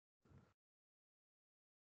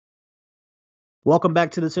Welcome back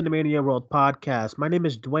to the Cinemania World podcast. My name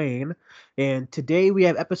is Dwayne, and today we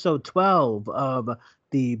have episode 12 of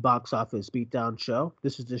the Box Office Beatdown show.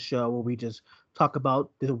 This is the show where we just talk about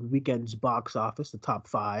the weekend's box office, the top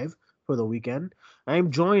five for the weekend. I am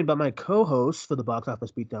joined by my co host for the Box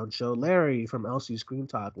Office Beatdown show, Larry from LC Screen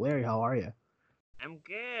Talk. Larry, how are you? I'm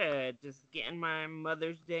good. Just getting my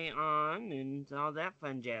Mother's Day on and all that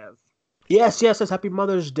fun jazz. Yes. Happy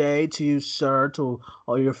Mother's Day to you, sir, to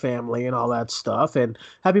all your family and all that stuff. And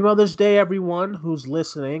happy Mother's Day, everyone who's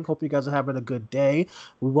listening. Hope you guys are having a good day.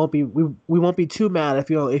 We won't be too mad if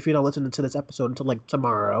you don't listen to this episode until like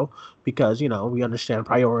tomorrow because we understand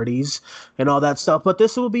priorities and all that stuff. But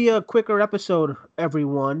this will be a quicker episode,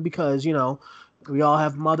 everyone, because we all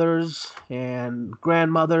have mothers and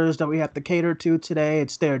grandmothers that we have to cater to today.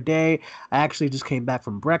 It's their day. I actually just came back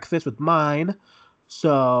from breakfast with mine.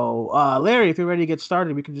 So, Larry, if you're ready to get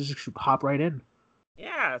started, we can just hop right in.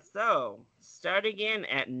 Yeah, so starting in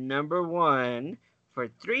at number one for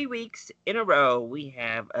 3 weeks in a row, we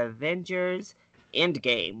have Avengers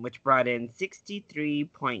Endgame, which brought in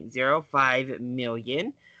 63.05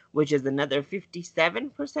 million, which is another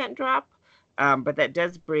 57% drop. But that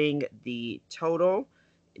does bring the total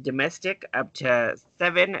domestic up to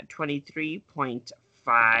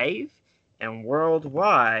 723.5, and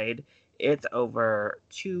worldwide it's over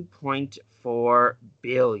 2.4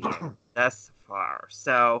 billion thus far.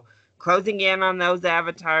 So closing in on those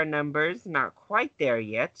Avatar numbers, not quite there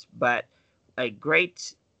yet, but a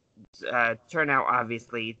great turnout,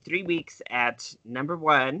 obviously. 3 weeks at number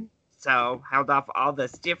one, so held off all the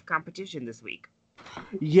stiff competition this week.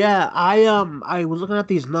 Yeah, I was looking at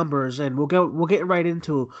these numbers, and we'll get right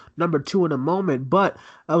into number two in a moment. But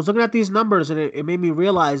I was looking at these numbers, and it made me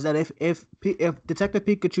realize that if Detective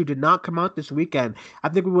Pikachu did not come out this weekend, I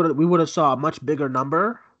think we would have saw a much bigger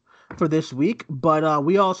number for this week. But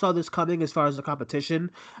we all saw this coming as far as the competition.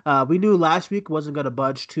 We knew last week wasn't going to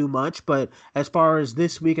budge too much, but as far as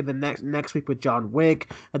this week and the next week with John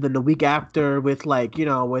Wick, and then the week after with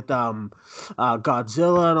Godzilla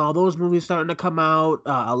and all those movies starting to come out,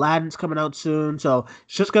 Aladdin's coming out soon, so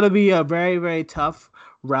it's just going to be a very very tough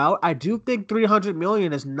route. I do think 300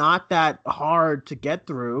 million is not that hard to get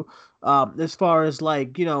through. As far as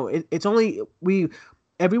it's only we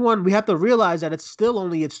have to realize that it's still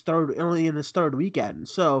only in its third weekend.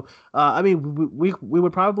 So I mean we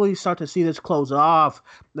would probably start to see this close off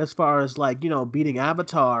as far as beating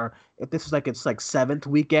Avatar if this is it's like seventh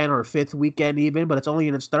weekend or fifth weekend even, but it's only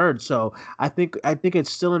in its third. So I think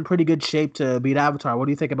it's still in pretty good shape to beat Avatar. What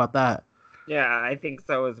do you think about that? Yeah, I think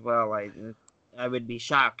so as well. I would be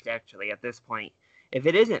shocked actually at this point if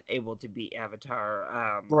it isn't able to beat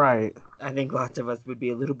Avatar. Right. I think lots of us would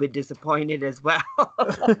be a little bit disappointed as well.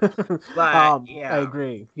 But I yeah,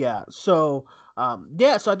 agree. So I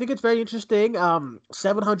think it's very interesting.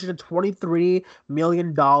 $723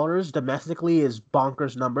 million domestically is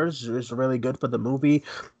bonkers numbers. Is really good for the movie.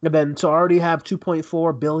 And then to already have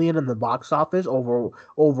 2.4 billion in the box office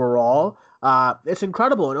overall, it's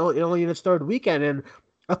incredible. Only in its third weekend, and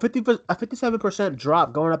a 57%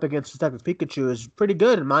 drop going up against Detective Pikachu is pretty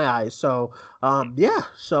good in my eyes. So yeah,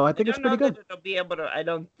 so I I think it's don't know pretty that good. it'll be able to. I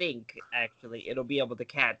don't think actually it'll be able to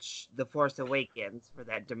catch The Force Awakens for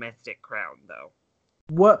that domestic crown though.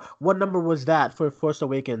 What number was that for Force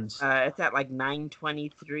Awakens? It's at like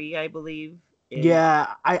 923, I believe. Is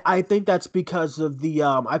Yeah, I think that's because of the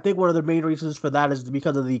I think one of the main reasons for that is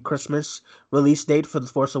because of the Christmas release date for the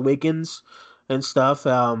Force Awakens and stuff.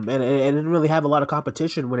 And it didn't really have a lot of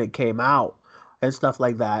competition when it came out and stuff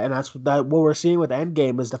like that. And what we're seeing with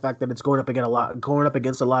Endgame is the fact that it's going up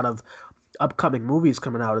against a lot of upcoming movies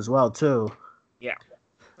coming out as well too. yeah,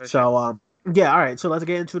 for sure. So yeah, all right. So let's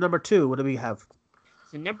get into number two. What do we have?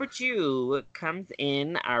 So number two comes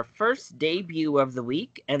in our first debut of the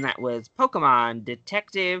week, and that was Pokemon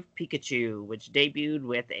Detective Pikachu, which debuted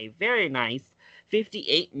with a very nice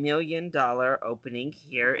 $58 million opening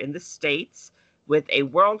here in the States, with a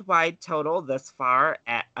worldwide total thus far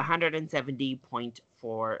at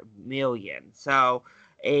 170.4 million. So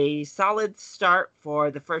a solid start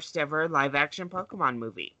for the first ever live action Pokemon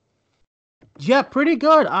movie. Yeah, pretty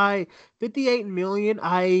good. 58 million.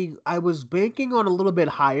 I was banking on a little bit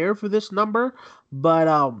higher for this number, but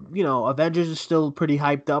Avengers is still pretty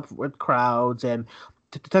hyped up with crowds and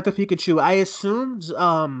Detective Pikachu. I assumed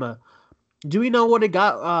do we know what it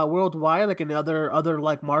got worldwide like in other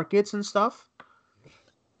like markets and stuff?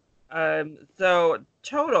 So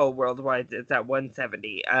total worldwide it's at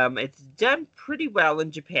 170. It's done pretty well in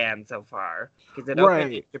Japan so far because it opened in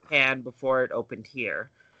Right. Japan before it opened here,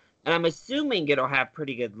 and I'm assuming it'll have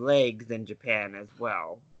pretty good legs in Japan as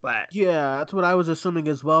well. But Yeah, that's what I was assuming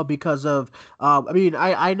as well because of I mean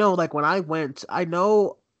I know like when I went I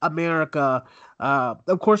know America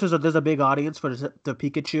of course there's a big audience for the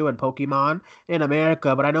Pikachu and Pokemon in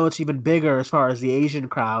America, but I know it's even bigger as far as the Asian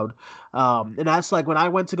crowd. And that's like when I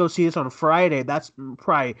went to go see this on Friday, that's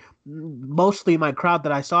probably mostly my crowd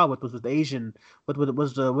that I saw with Asian with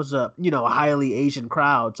was a a highly Asian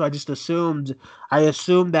crowd. So I just I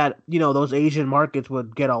assumed that, those Asian markets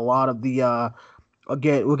would get a lot of the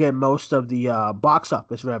we'll get most of the box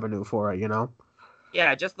office revenue for it.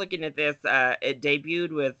 yeah, just looking at this, it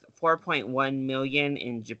debuted with 4.1 million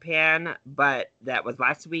in Japan, but that was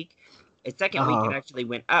last week. Its second week, it Uh-huh. actually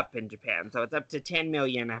went up in Japan, so it's up to 10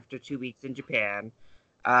 million after 2 weeks in Japan.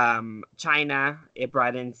 China, it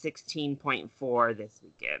brought in 16.4 this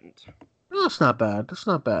weekend. That's not bad. That's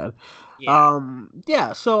not bad. Yeah.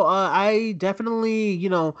 Yeah, so I definitely,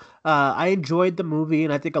 I enjoyed the movie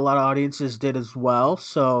and I think a lot of audiences did as well.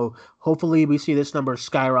 So hopefully we see this number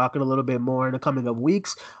skyrocket a little bit more in the coming of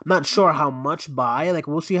weeks. I'm not sure how much by, like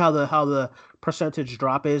we'll see how the percentage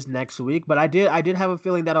drop is next week, but I did have a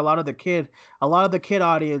feeling that a lot of the kid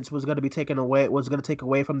audience was going to take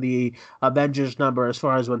away from the Avengers number as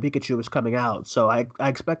far as when Pikachu was coming out. So I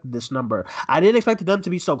expected this number. I didn't expect them to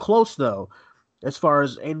be so close though, as far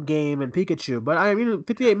as Endgame and Pikachu. But I mean,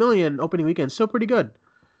 58 million opening weekend, still pretty good.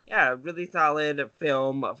 Yeah, really solid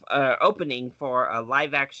film opening for a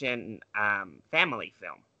live action family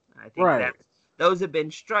film. I think Right. that those have been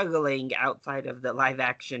struggling outside of the live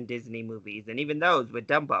action Disney movies, and even those with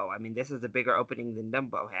Dumbo. I mean, this is a bigger opening than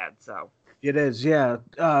Dumbo had. So It is, yeah.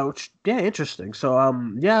 Yeah, interesting. So,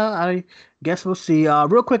 yeah, I guess we'll see.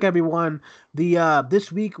 Real quick, everyone. The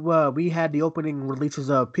This week we had the opening releases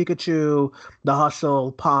of Pikachu, The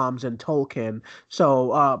Hustle, Palms, and Tolkien.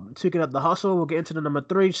 So, speaking of The Hustle, we'll get into the number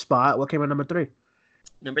three spot. What came in number three?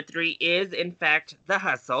 number three is in fact The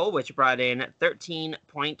Hustle, which brought in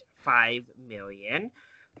 13.5 million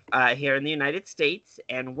here in the United States,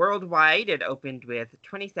 and worldwide it opened with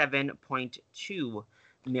 27.2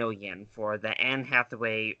 million for the Anne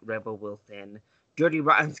Hathaway Rebel Wilson Dirty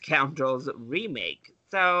Rotten Scoundrels remake.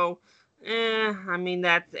 So, I mean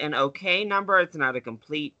that's an okay number. It's not a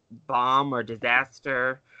complete bomb or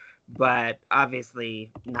disaster, but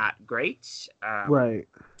obviously not great. Right.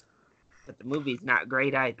 But the movie's not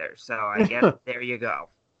great either. So I guess there you go.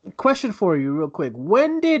 Question for you, real quick.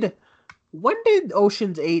 When did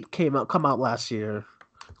Ocean's 8 come out last year?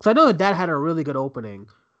 Because I know that had a really good opening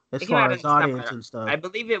as It came far out in as the audience summer. and stuff. I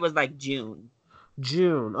believe it was like June.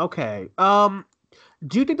 June. Okay.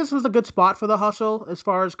 Do you think this was a good spot for the Hustle as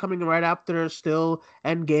far as coming right after still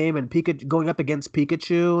Endgame and Pikachu going up against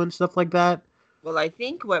Pikachu and stuff like that? Well, I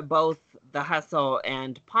think what both The Hustle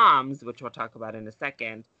and Palms, which we'll talk about in a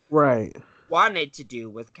second, Right. wanted to do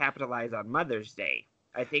was capitalize on Mother's Day.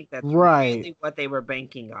 I think that's Right. really what they were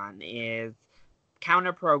banking on is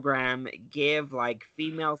counter program, give like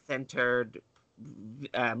female centered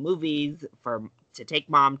movies for to take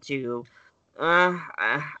mom to.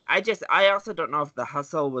 I also don't know if The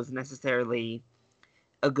Hustle was necessarily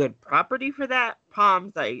a good property for that.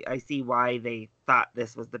 Palms, I see why they thought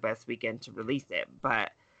this was the best weekend to release it,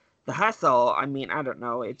 but The Hustle, I mean, I don't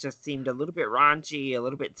know, it just seemed a little bit raunchy, a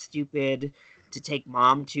little bit stupid to take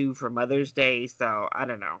mom to for Mother's Day, so I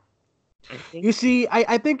don't know. I think You see,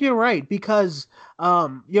 I think you're right because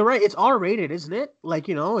you're right. It's R rated, isn't it? Like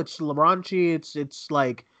it's raunchy. It's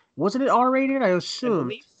like wasn't it R rated? I I assumed.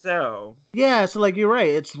 believe so. Yeah, so like you're right.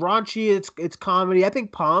 It's raunchy. It's comedy. I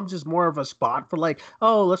think Palms is more of a spot for like,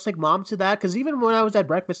 oh, let's take mom to that. Because even when I was at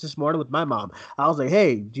breakfast this morning with my mom, I was like,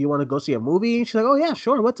 hey, do you want to go see a movie? And she's like, oh yeah,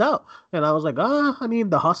 sure. What's out? And I was like, I mean,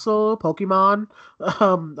 The Hustle, Pokemon,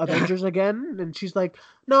 Avengers again. And she's like,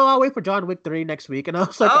 no, I'll wait for John Wick 3 next week. And I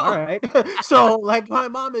was like, all Oh, right. So like my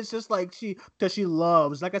mom is just like because she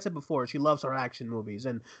loves, like I said before, she loves her action movies.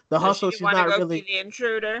 And The so she Hustle, didn't she's want to not go see really. The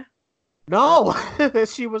Intruder? No,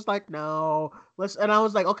 she was like, no, let's. And I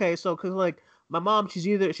was like, okay, so because like my mom, she's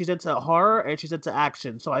into horror and she's into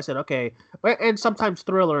action. So I said, okay, and sometimes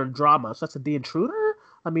thriller and drama. So I said, The Intruder.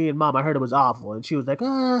 I mean, mom, I heard it was awful, and she was like,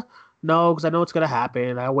 no, because I know it's gonna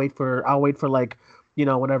happen. I'll wait for like,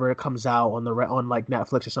 whenever it comes out on like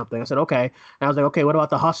Netflix or something. I said, okay, and I was like, okay, what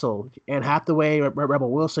about The Hustle? And Hathaway,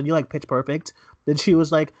 Rebel Wilson, you like Pitch Perfect? Then she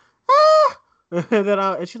was like, ah.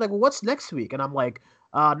 And she's like, well, what's next week? And I'm like.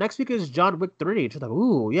 Next week is John Wick 3. She's like,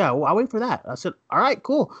 ooh, yeah, well, I'll wait for that. I said, all right,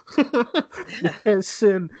 cool. And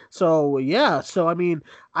so yeah, so I mean,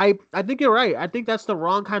 I think you're right. I think that's the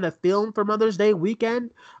wrong kind of film for Mother's Day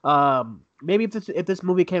weekend. maybe if this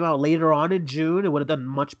movie came out later on in June, it would have done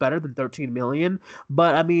much better than 13 million.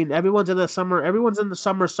 But I mean, everyone's in the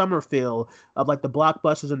summer feel of like the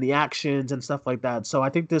blockbusters and the actions and stuff like that. So I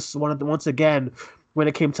think this one of the once again, when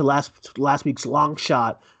it came to last week's long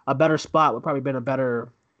shot, a better spot would probably been a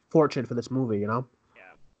better fortune for this movie. You know. Yeah,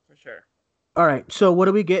 for sure. All right. So what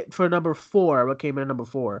do we get for number four? What came in at number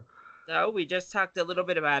four? So we just talked a little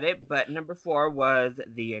bit about it, but number four was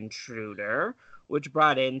The Intruder, which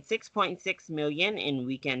brought in 6.6 million in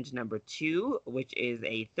weekend number two, which is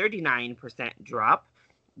a 39% drop.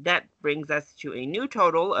 That brings us to a new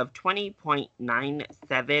total of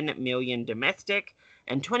 20.97 million domestic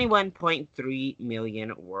and 21.3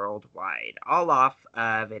 million worldwide, all off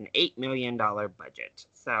of an $8 million budget.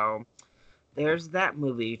 So there's that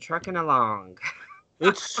movie trucking along.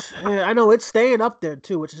 I know it's staying up there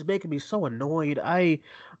too, which is making me so annoyed. Yeah,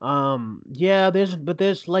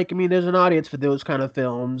 there's like, I mean, there's an audience for those kind of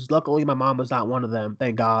films. Luckily, my mom was not one of them,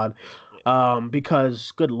 thank God. Yeah.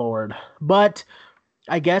 Because good Lord. But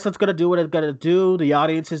I guess it's gonna do what it's gonna do. The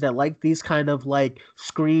audiences that like these kind of like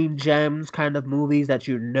screen gems kind of movies that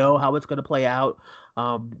you know how it's gonna play out,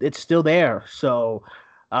 it's still there. So,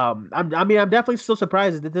 I mean, I'm definitely still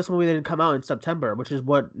surprised that this movie didn't come out in September, which is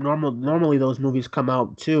what normally those movies come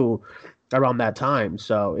out too, around that time.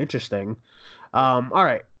 So interesting. All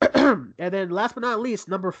right, and then last but not least,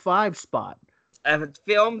 number five spot. A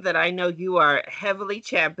film that I know you are heavily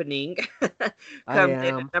championing I comes in at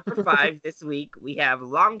am. number five this week. We have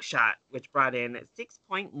Long Shot, which brought in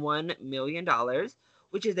 $6.1 million,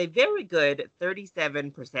 which is a very good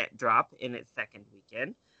 37% drop in its second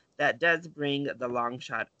weekend. That does bring the Long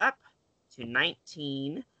Shot up to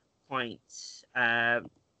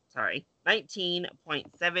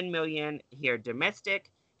 19.7 million here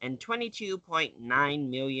domestic and 22.9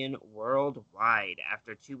 million worldwide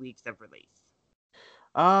after 2 weeks of release.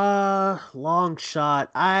 Long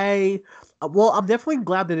shot. Well, I'm definitely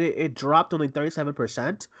glad that it dropped only 37%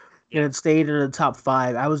 and Yeah. it stayed in the top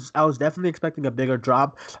five. I was definitely expecting a bigger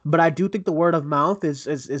drop, but I do think the word of mouth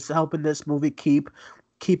is helping this movie keep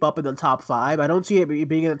up in the top five. I don't see it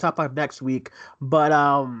being in the top five next week, but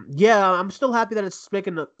yeah, I'm still happy that it's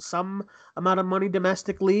making some amount of money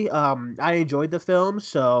domestically. I enjoyed the film,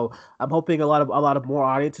 so I'm hoping a lot of more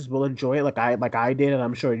audiences will enjoy it like I did, and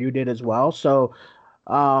I'm sure you did as well. So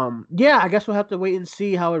yeah, I guess we'll have to wait and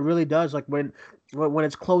see how it really does. Like when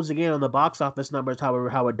it's closing in on the box office numbers,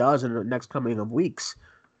 how it does in the next coming of weeks.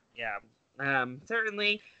 Yeah.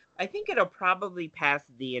 Certainly, I think it'll probably pass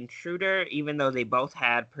The Intruder, even though they both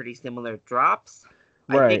had pretty similar drops.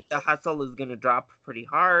 I think Right. The Hustle is going to drop pretty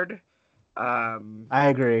hard. Um, I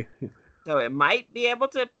agree. so it might be able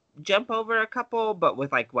to jump over a couple, but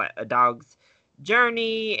with like what, A Dog's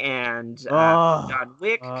Journey and Oh John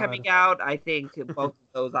Wick God. coming out, I think both of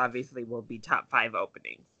those obviously will be top five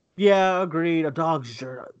openings. Yeah, agreed. A dog's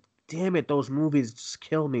journey. Damn it, those movies just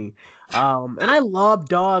kill me. And I love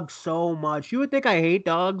dogs so much. You would think I hate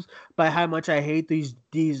dogs by how much I hate these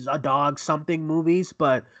dog something movies,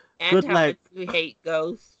 but And good how like much you hate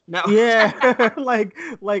ghosts. No. yeah,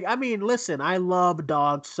 I mean, listen, I love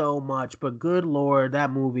dogs so much, but good Lord,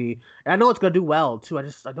 that movie. And I know it's gonna do well too. I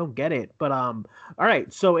don't get it. But all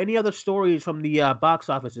right. So any other stories from the box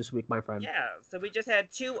office this week, my friend? Yeah, so we just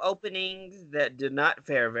had two openings that did not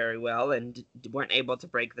fare very well and weren't able to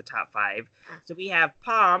break the top five. So we have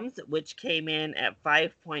Palms, which came in at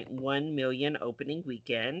 5.1 million opening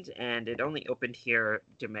weekend, and it only opened here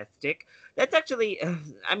domestic. That's actually,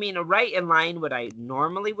 I mean, right in line what I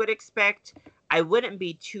normally would expect. I wouldn't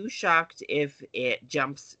be too shocked if it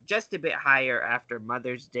jumps just a bit higher after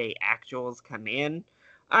Mother's Day actuals come in.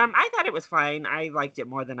 I thought it was fine. I liked it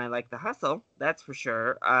more than I liked The Hustle, that's for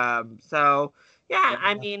sure. So yeah,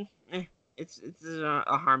 I Yeah. mean, it's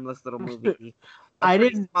a harmless little movie. A I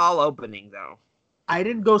pretty didn't small opening though. I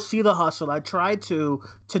didn't go see The Hustle. I tried to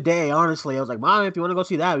today, honestly. I was like, Mom, if you want to go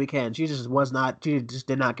see that, we can. She just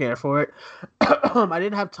did not care for it. I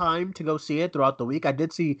didn't have time to go see it throughout the week. I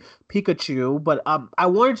did see Pikachu, but I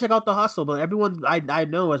wanted to check out The Hustle, but everyone I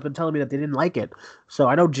know has been telling me that they didn't like it. So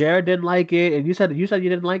I know Jared didn't like it, and you said you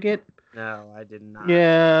didn't like it. No, I did not.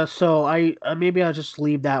 Yeah, so maybe I'll just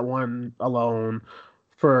leave that one alone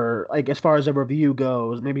for like as far as the review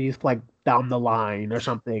goes. Maybe it's like down the line or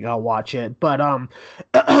something. I'll watch it. But I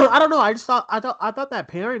don't know. I thought that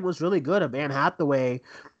pairing was really good of Anne Hathaway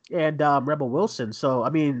and Rebel Wilson. So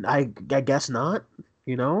I mean, I guess not.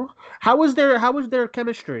 You know, how was their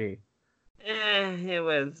chemistry? It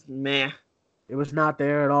was meh. It was not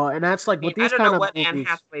there at all. And that's like I mean, with I these don't know kind of what Anne movies.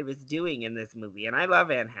 Hathaway was doing in this movie, and I love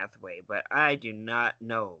Anne Hathaway, but I do not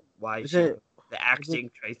know why Is she it made the was it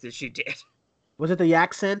acting choices she did. was it the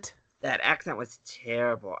accent? That accent was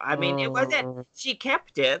terrible. I mean, it wasn't. Uh, She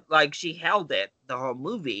kept it, like she held it the whole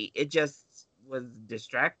movie. It just was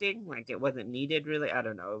distracting. Like it wasn't needed, really. I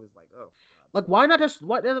don't know. It was like, oh god. like, why not just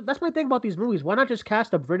what? That's my thing about these movies. Why not just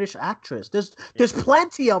cast a British actress? Yeah. There's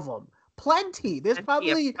plenty of them. Plenty. There's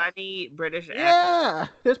Plenty of probably funny British actors. yeah.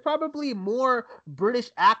 There's probably more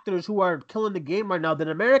British actors who are killing the game right now than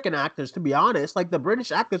American actors. To be honest, like the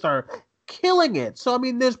British actors are killing it. So I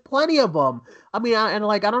mean, there's plenty of them. I mean, and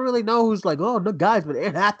like I don't really know who's like, oh no, guys, but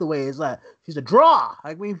Anne Hathaway is like she's a draw.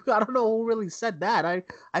 I mean, I don't know who really said that. I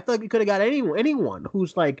feel like you could have got anyone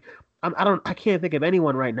who's like I can't think of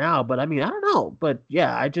anyone right now, but I mean, I don't know. But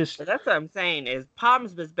yeah, I just But that's what I'm saying is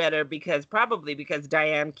Palms was better because probably because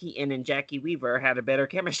Diane Keaton and Jackie Weaver had a better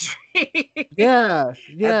chemistry yeah, as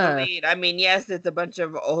the yeah, lead. I mean, yes, it's a bunch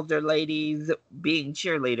of older ladies being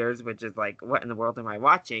cheerleaders, which is like, what in the world am I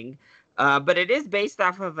watching? But it is based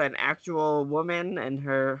off of an actual woman and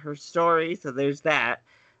her story, so there's that.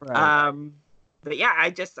 right. Um, but yeah, I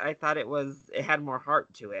thought it had more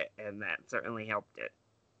heart to it, and that certainly helped it.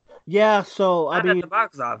 Yeah, so I Not at the mean,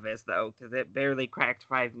 box office though, because it barely cracked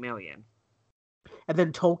 5 million. and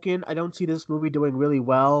then Token, I don't see this movie doing really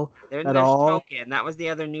well Then at there's all. Token. That was the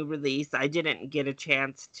other new release. I didn't get a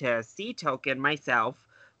chance to see Token myself,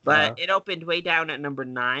 but Uh, it opened way down at number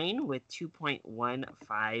 9 with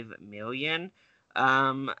 2.15 million.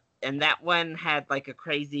 Um, and that one had like a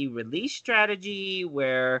crazy release strategy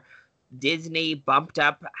where Disney bumped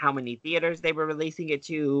up how many theaters they were releasing it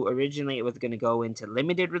to. Originally, it was going to go into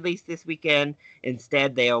limited release this weekend.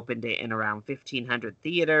 Instead, they opened it in around 1,500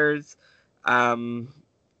 theaters. Um,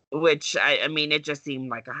 which I mean, it just seemed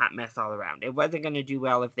like a hot mess all around. It wasn't going to do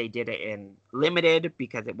well if they did it in limited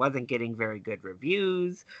because it wasn't getting very good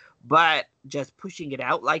reviews. But just pushing it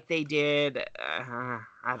out like they did,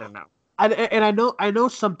 I don't know. and I know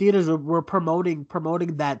some theaters were promoting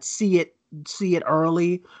that see it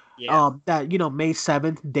early, Yes. that May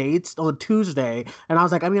 7th dates on Tuesday, and I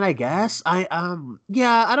was like, I mean, I guess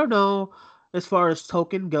yeah, I don't know as far as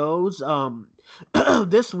Token goes,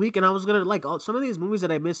 this week, and I was gonna like some of these movies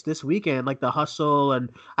that I missed this weekend, like The Hustle,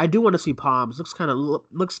 and I do want to see Palms. Looks kind of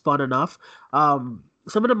looks fun enough.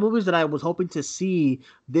 Some of the movies that I was hoping to see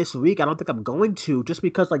this week, I don't think I'm going to, just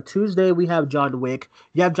because like Tuesday we have John Wick.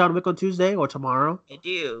 You have John Wick on Tuesday or tomorrow? I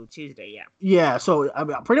do. Tuesday, yeah. Yeah, so I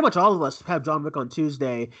mean, pretty much all of us have John Wick on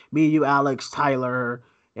Tuesday. Me, you, Alex, Tyler,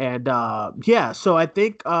 and yeah. So I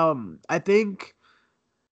think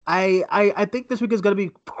this week is gonna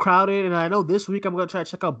be crowded, and I know this week I'm gonna try to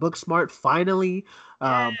check out Booksmart finally.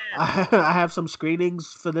 Yeah. I have some screenings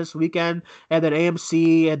for this weekend, and then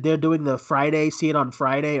AMC, and they're doing the Friday, see it on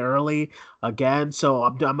Friday early again. So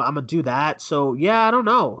I'm gonna do that. So yeah, I don't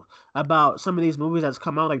know about some of these movies that's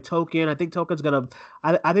come out like Token. I think Token's gonna.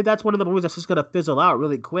 I think that's one of the movies that's just gonna fizzle out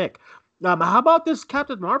really quick. How about this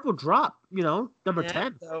Captain Marvel drop? Number Yeah,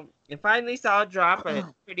 10. so I finally saw a drop,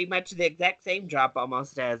 pretty much the exact same drop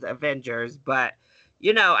almost as Avengers. But,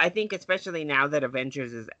 I think especially now that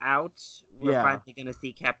Avengers is out, we're Yeah. finally going to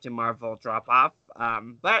see Captain Marvel drop off.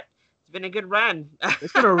 But it's been a good run.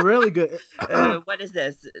 It's been a really good. What is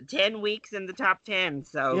this? 10 weeks in the top 10.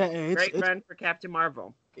 Yeah, So great run for Captain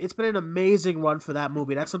Marvel. it's been an amazing run for that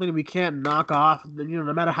movie. That's something we can't knock off.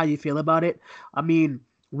 No matter how you feel about it. I mean,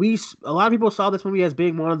 a lot of people saw this movie as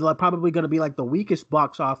being one of the, like, probably going to be like the weakest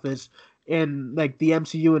box office in like the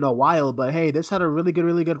MCU in a while. But hey, this had a really good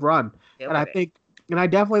run, and Killing it. I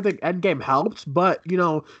definitely think Endgame helped. But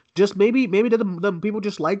just maybe the people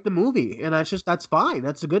just like the movie, and that's fine.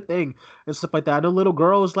 That's a good thing and stuff like that. I know little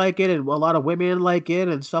girls like it, and a lot of women like it,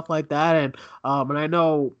 and stuff like that. And I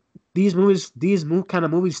know kind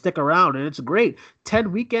of movies stick around, and it's great.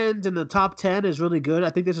 10 weekends in the top 10 is really good. I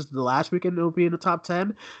think this is the last weekend it'll be in the top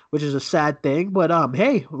 10, which is a sad thing, but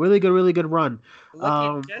hey, really good run. Looking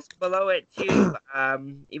um just below it too,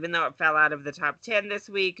 even though it fell out of the top 10 this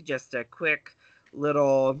week, just a quick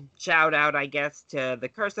little shout out, I guess, to The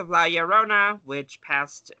Curse of La Llorona, which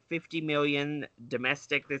passed 50 million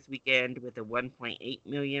domestic this weekend with a $1.8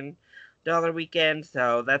 million weekend.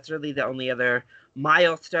 So that's really the only other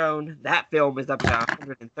milestone. That film is up to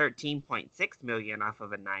 113.6 million off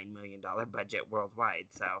of a $9 million budget worldwide.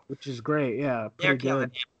 So which is great. Yeah, they're pretty killing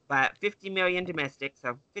good. it. But 50 million domestic,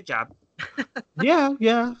 so good job. Yeah.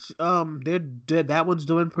 That one's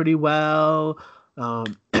doing pretty well.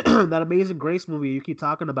 That Amazing Grace movie you keep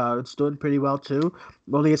talking about, it's doing pretty well too.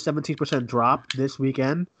 Only a 17% drop this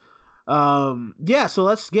weekend. Yeah, so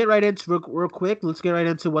let's get right into real quick. Let's get right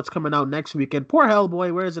into what's coming out next weekend. Poor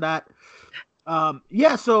Hellboy, where is it at?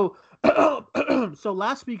 Yeah, so so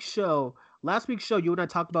last week's show, you and I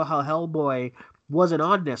talked about how Hellboy wasn't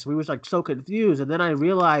on this. We was like so confused, and then I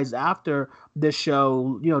realized after this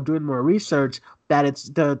show, doing more research,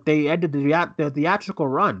 that they ended the theatrical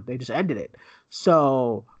run. They just ended it.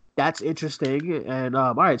 So that's interesting. And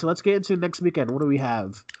all right, so let's get into next weekend. What do we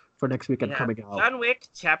have for next We weekend have coming out? John Wick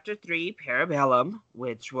Chapter 3 Parabellum,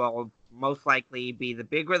 which will most likely be the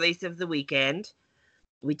big release of the weekend.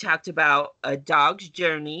 We talked about A Dog's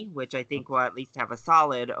Journey, which I think will at least have a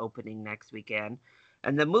solid opening next weekend.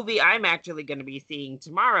 And the movie I'm actually going to be seeing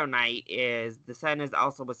tomorrow night is The Sun is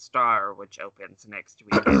Also a Star, which opens next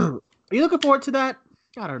weekend. Are you looking forward to that?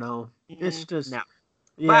 I don't know. It's No. just, yeah,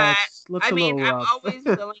 But, it looks I a mean, little I'm rough. always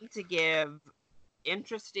willing to give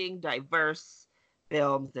interesting, diverse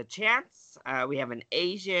films a chance. We have an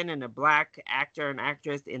Asian and a black actor and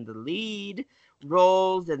actress in the lead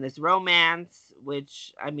roles in this romance,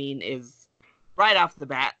 which, I mean, is right off the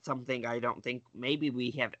bat something I don't think maybe we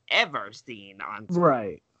have ever seen on screen.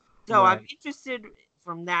 Right. So I'm Right. interested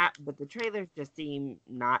from that, but the trailers just seem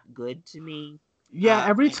not good to me. Yeah,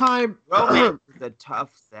 every And time romance is a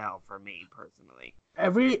tough sell for me personally.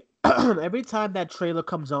 every every time that trailer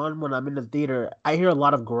comes on when I'm in the theater, I hear a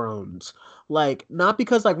lot of groans. Like not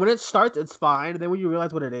because like when it starts it's fine, and then when you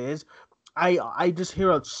realize what it is, I just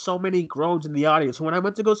hear so many groans in the audience. When I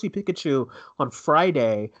went to go see Pikachu on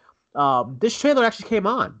Friday, this trailer actually came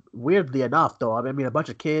on. Weirdly enough, though, I mean a bunch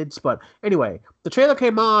of kids, but anyway, the trailer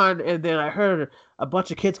came on, and then I heard a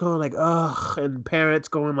bunch of kids going like "ugh" and parents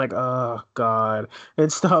going like "oh God"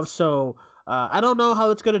 and stuff. So I don't know how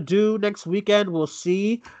it's gonna do next weekend. We'll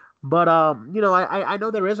see. But I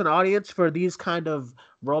know there is an audience for these kind of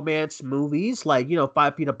romance movies. Like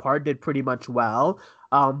 5 Feet Apart did pretty much well.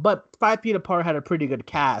 But 5 Feet Apart had a pretty good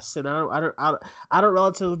cast, and I don't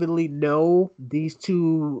relatively know these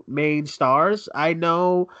two main stars. I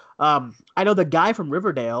know the guy from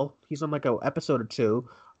Riverdale. He's on like a episode or two,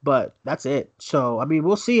 but that's it. So I mean,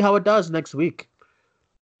 we'll see how it does next week.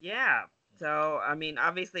 Yeah. So, I mean,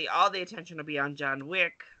 obviously, all the attention will be on John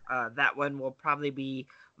Wick. That one will probably be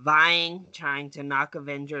vying, trying to knock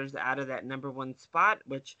Avengers out of that number one spot,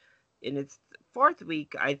 which in its fourth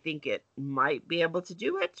week, I think it might be able to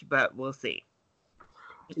do it, but we'll see.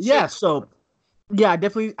 It Yeah. should. So yeah,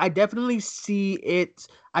 I definitely see it.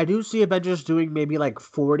 I do see Avengers doing maybe like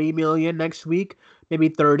 40 million next week, maybe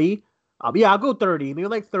 30. Yeah, I'll go 30. Maybe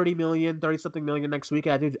like 30 million, 30 something million next week.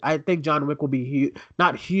 I think John Wick will be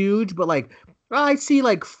not huge, but like I see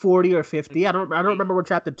like 40 or 50. I don't remember what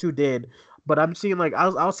chapter 2 did, but I'm seeing like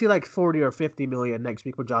I'll see like 40 or 50 million next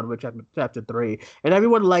week for John Wick chapter 3. And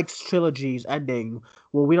everyone likes trilogies ending.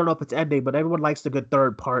 Well, we don't know if it's ending, but everyone likes the good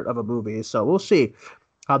third part of a movie. So we'll see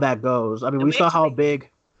how that goes. I mean, And we we saw how actually, big.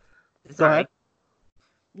 Go ahead. sorry.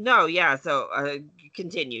 No, yeah, so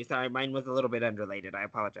continue. Sorry, mine was a little bit unrelated. I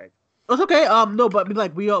apologize. It's okay. No, but I mean,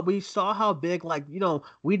 like we saw how big. Like we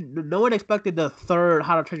no one expected the third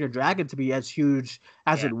How to Train Your Dragon to be as huge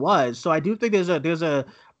as Yeah. it was. So I do think there's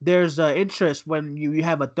a interest when you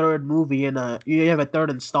have a third movie and you have a third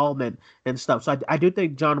installment and stuff. So I do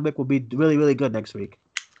think John Wick will be really really good next week.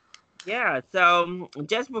 Yeah, so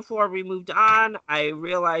just before we moved on, I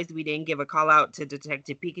realized we didn't give a call out to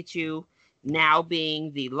Detective Pikachu, now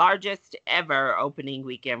being the largest ever opening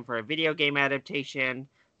weekend for a video game adaptation,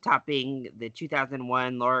 topping the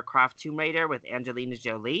 2001 Lara Croft Tomb Raider with Angelina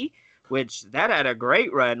Jolie, which that had a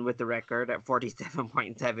great run with the record at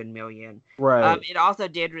 47.7 million. Right. It also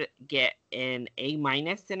did get an A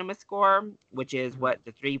minus cinema score, which is Mhm. what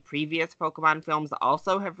the three previous Pokemon films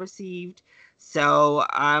also have received. So,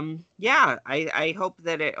 yeah, I hope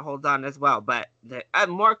that it holds on as well. But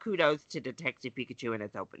more kudos to Detective Pikachu in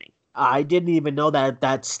its opening. I didn't even know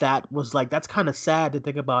that stat was like that's kind of sad to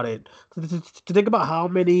think about it. To think about how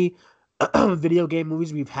many video game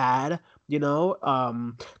movies we've had,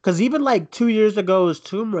 because even like 2 years ago, was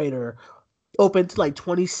Tomb Raider opened to like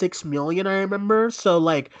 26 million, I remember. So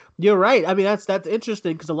like you're right. I mean that's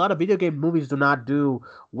interesting because a lot of video game movies do not do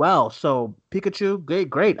well. So Pikachu, great,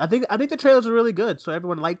 great. I think the trailers are really good, so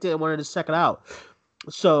everyone liked it and wanted to check it out.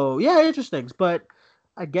 So yeah, interesting. But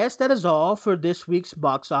I guess that is all for this week's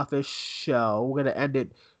box office show. We're gonna end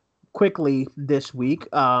it quickly this week.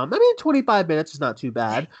 I mean, 25 minutes is not too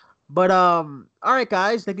bad. But all right,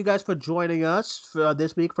 guys, thank you guys for joining us for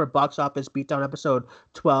this week for Box Office Beatdown episode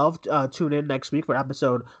 12. Tune in next week for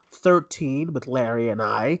episode 13 with Larry and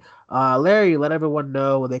I. Larry, let everyone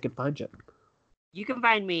know where they can find you. You can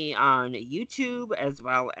find me on YouTube as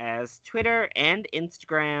well as Twitter and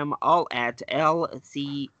Instagram, all at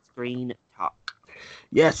LC Screen Talk.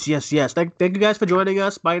 Yes, yes, yes. Thank you guys for joining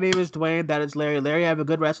us. My name is Dwayne. That is Larry. Larry, have a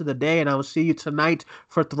good rest of the day, and I will see you tonight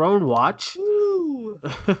for Throne Watch. Woo!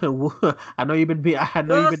 I know you've been I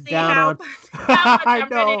know you've We'll been see down how on. how much I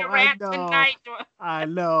I'm ready know, to I rant know, tonight. I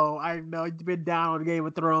know you've been down on Game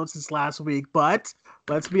of Thrones since last week, but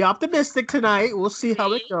let's be optimistic tonight. We'll see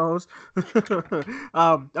how it See? goes.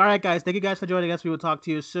 All right, guys. Thank you guys for joining us. We will talk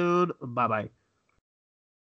to you soon. Bye bye.